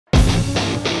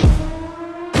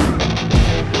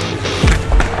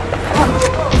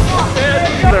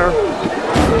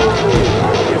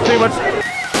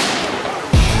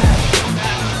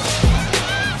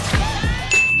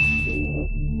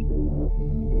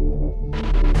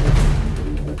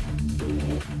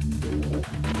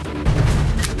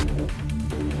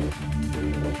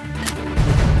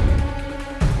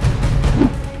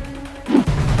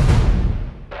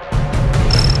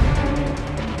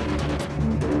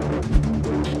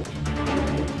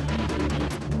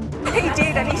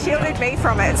he shielded me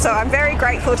from it, so I'm very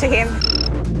grateful to him.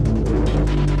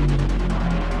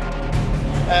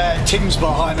 Tim's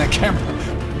behind the camera.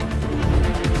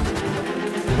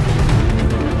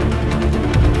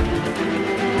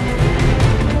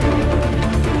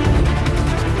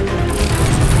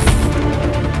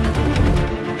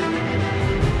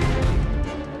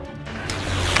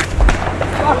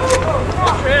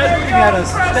 Shooting at us.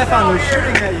 Stefan, we're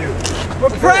shooting at you. We're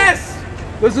press!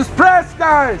 This is press,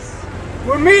 guys!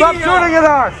 We're media! Stop shooting at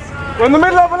us! We're in the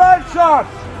middle of a live shot!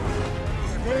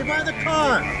 Stay by the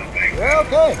car. Yeah,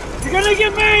 okay. You're gonna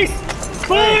get maced!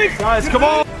 Boys! Guys, come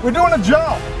on! We're doing a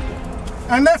job.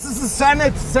 And this is the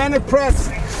Senate press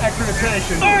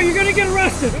accreditation. Oh, you're gonna get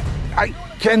arrested! I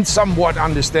can somewhat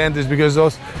understand this because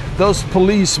those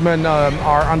policemen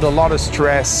are under a lot of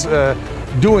stress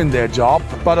doing their job.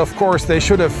 But of course, they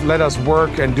should have let us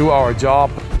work and do our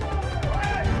job.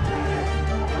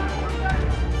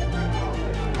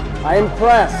 I am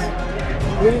press.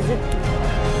 Please.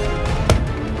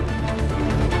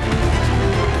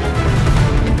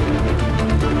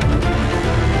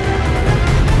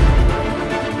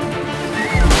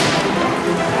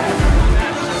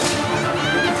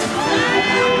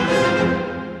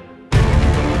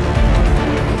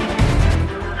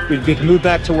 We can move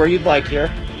back to where you'd like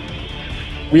here.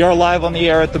 We are live on the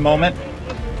air at the moment.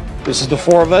 This is the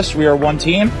four of us. We are one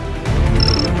team.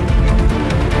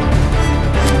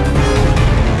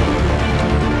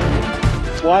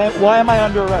 Why am I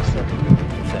under arrest, sir?